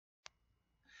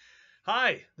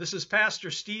Hi, this is Pastor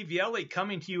Steve Yelly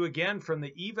coming to you again from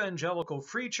the Evangelical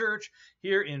Free Church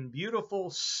here in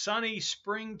beautiful, sunny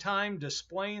springtime Des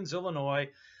Plaines, Illinois.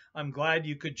 I'm glad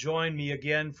you could join me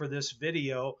again for this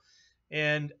video.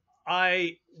 And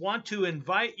I want to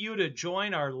invite you to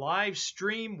join our live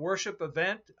stream worship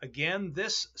event again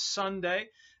this Sunday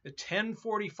at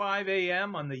 10:45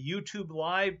 a.m. on the YouTube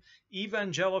Live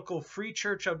Evangelical Free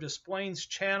Church of Des Plaines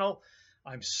channel.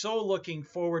 I'm so looking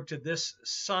forward to this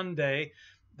Sunday.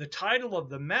 The title of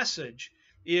the message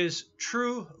is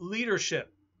True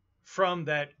Leadership, from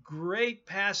that great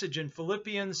passage in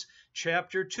Philippians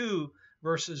chapter 2,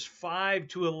 verses 5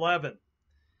 to 11.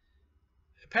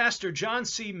 Pastor John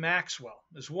C. Maxwell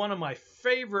is one of my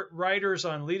favorite writers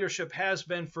on leadership, has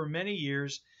been for many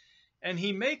years, and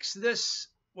he makes this,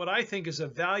 what I think is a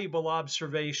valuable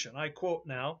observation. I quote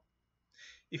now,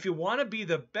 "If you want to be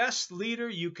the best leader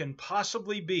you can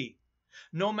possibly be,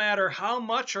 no matter how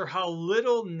much or how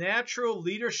little natural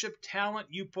leadership talent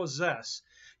you possess,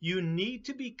 you need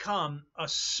to become a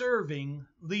serving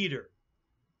leader."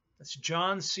 That's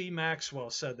John C. Maxwell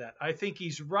said that. I think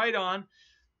he's right on.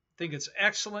 I think it's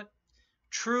excellent.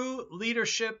 True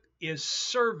leadership is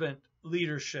servant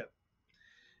leadership.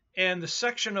 And the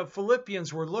section of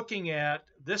Philippians we're looking at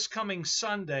this coming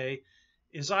Sunday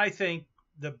is, I think,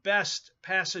 the best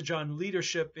passage on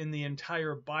leadership in the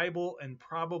entire Bible and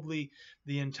probably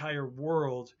the entire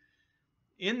world.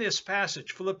 In this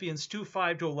passage, Philippians 2,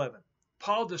 5 to 11,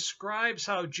 Paul describes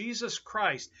how Jesus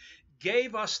Christ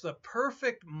gave us the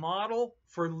perfect model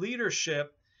for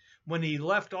leadership when he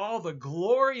left all the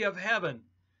glory of heaven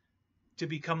to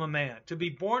become a man, to be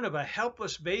born of a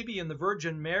helpless baby in the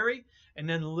Virgin Mary, and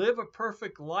then live a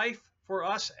perfect life for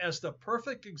us as the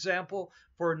perfect example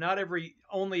for not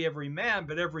only every man,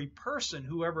 but every person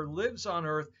who ever lives on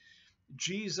earth.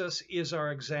 Jesus is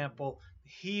our example.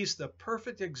 He's the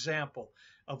perfect example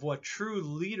of what true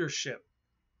leadership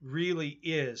really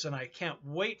is. And I can't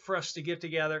wait for us to get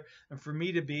together and for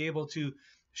me to be able to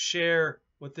share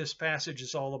what this passage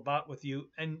is all about with you.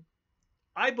 And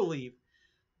I believe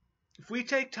if we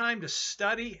take time to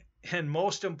study and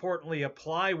most importantly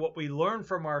apply what we learn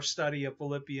from our study of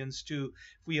Philippians 2,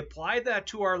 if we apply that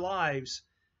to our lives,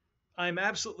 I'm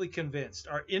absolutely convinced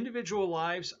our individual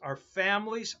lives, our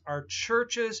families, our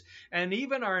churches, and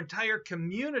even our entire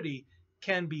community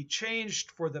can be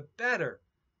changed for the better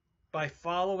by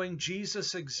following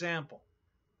Jesus' example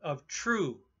of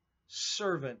true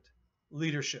servant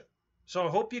leadership. So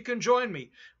I hope you can join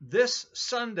me this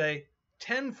Sunday,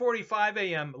 10:45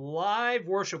 a.m., live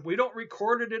worship. We don't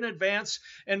record it in advance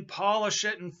and polish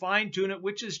it and fine-tune it,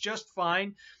 which is just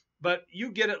fine, but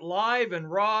you get it live and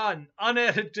raw and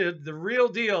unedited, the real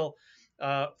deal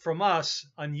from us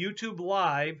on YouTube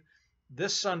Live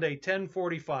this Sunday,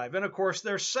 10:45. And of course,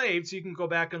 they're saved, so you can go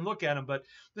back and look at them, but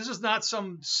this is not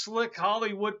some slick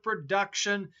Hollywood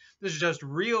production. This is just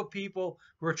real people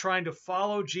who are trying to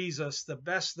follow Jesus the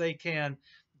best they can.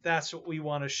 That's what we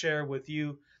want to share with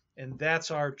you. And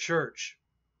that's our church.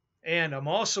 And I'm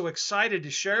also excited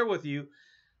to share with you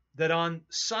that on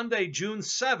Sunday, June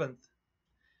 7th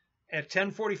at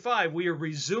 10:45, we are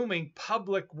resuming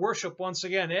public worship once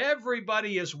again.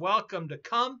 Everybody is welcome to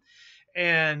come,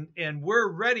 and we're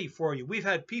ready for you. We've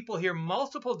had people here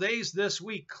multiple days this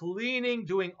week cleaning,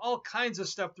 doing all kinds of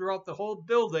stuff throughout the whole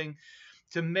building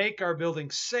to make our building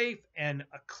safe and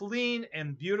a clean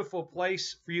and beautiful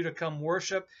place for you to come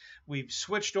worship. We've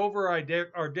switched over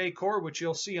our decor, which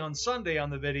you'll see on Sunday on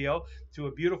the video, to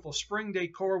a beautiful spring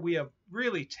decor. We have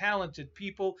really talented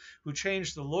people who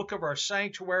change the look of our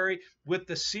sanctuary with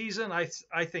the season.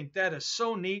 I think that is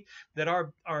so neat that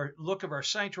our look of our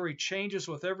sanctuary changes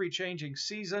with every changing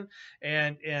season.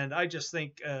 And I just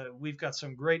think we've got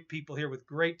some great people here with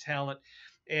great talent.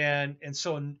 And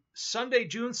so on Sunday,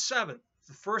 June 7th,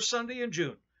 the first Sunday in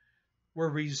June, we're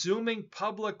resuming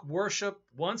public worship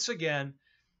once again.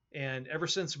 And ever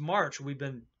since March, we've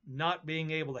been not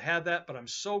being able to have that, but I'm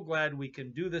so glad we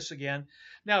can do this again.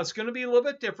 Now, it's going to be a little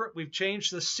bit different. We've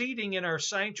changed the seating in our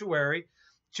sanctuary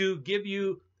to give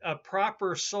you a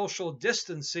proper social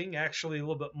distancing, actually a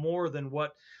little bit more than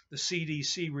what the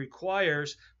CDC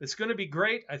requires. It's going to be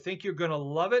great. I think you're going to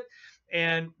love it.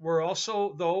 And we're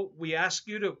also, though, we ask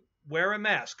you to wear a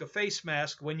mask, a face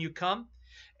mask, when you come.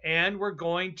 And we're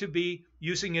going to be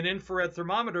using an infrared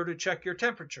thermometer to check your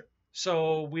temperature.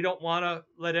 So we don't want to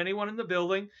let anyone in the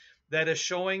building that is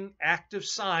showing active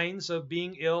signs of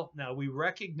being ill. Now, we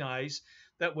recognize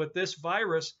that with this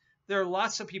virus, there are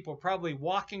lots of people probably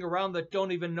walking around that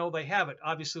don't even know they have it.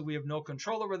 Obviously, we have no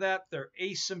control over that. They're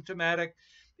asymptomatic.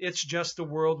 It's just the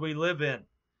world we live in.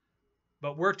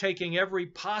 but we're taking every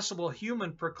possible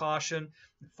human precaution,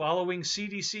 following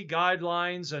CDC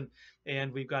guidelines,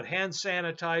 and we've got hand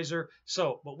sanitizer.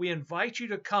 But we invite you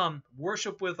to come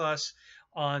worship with us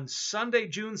on Sunday,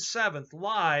 June 7th,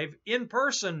 live in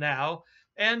person now.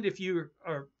 And if you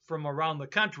are from around the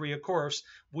country, of course,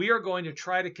 we are going to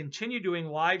try to continue doing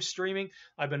live streaming.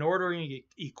 I've been ordering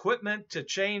equipment to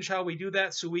change how we do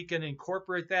that so we can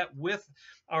incorporate that with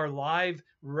our live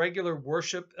regular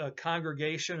worship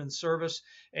congregation and service.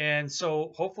 And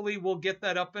so hopefully we'll get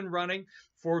that up and running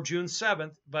for June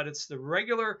 7th. But it's the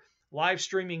regular live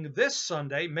streaming this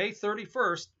Sunday, May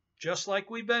 31st, just like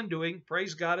we've been doing.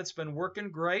 Praise God, it's been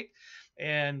working great.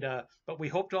 And but we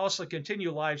hope to also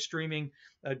continue live streaming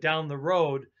down the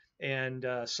road. And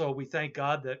so we thank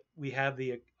God that we have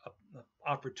the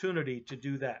opportunity to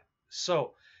do that.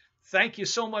 So thank you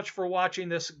so much for watching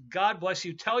this. God bless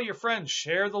you. Tell your friends,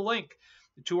 share the link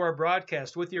to our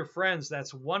broadcast with your friends.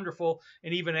 That's wonderful.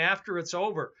 And even after it's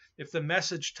over, if the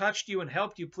message touched you and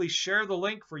helped you, please share the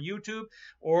link for YouTube,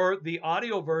 or the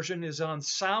audio version is on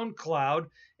SoundCloud.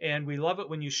 And we love it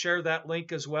when you share that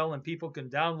link as well, and people can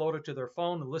download it to their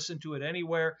phone and listen to it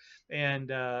anywhere.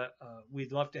 And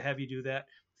we'd love to have you do that.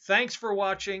 Thanks for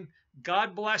watching.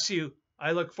 God bless you.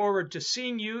 I look forward to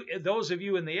seeing you, those of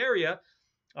you in the area,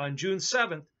 on June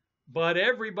 7th. But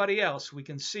everybody else, we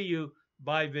can see you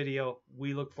by video.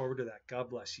 We look forward to that. God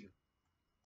bless you.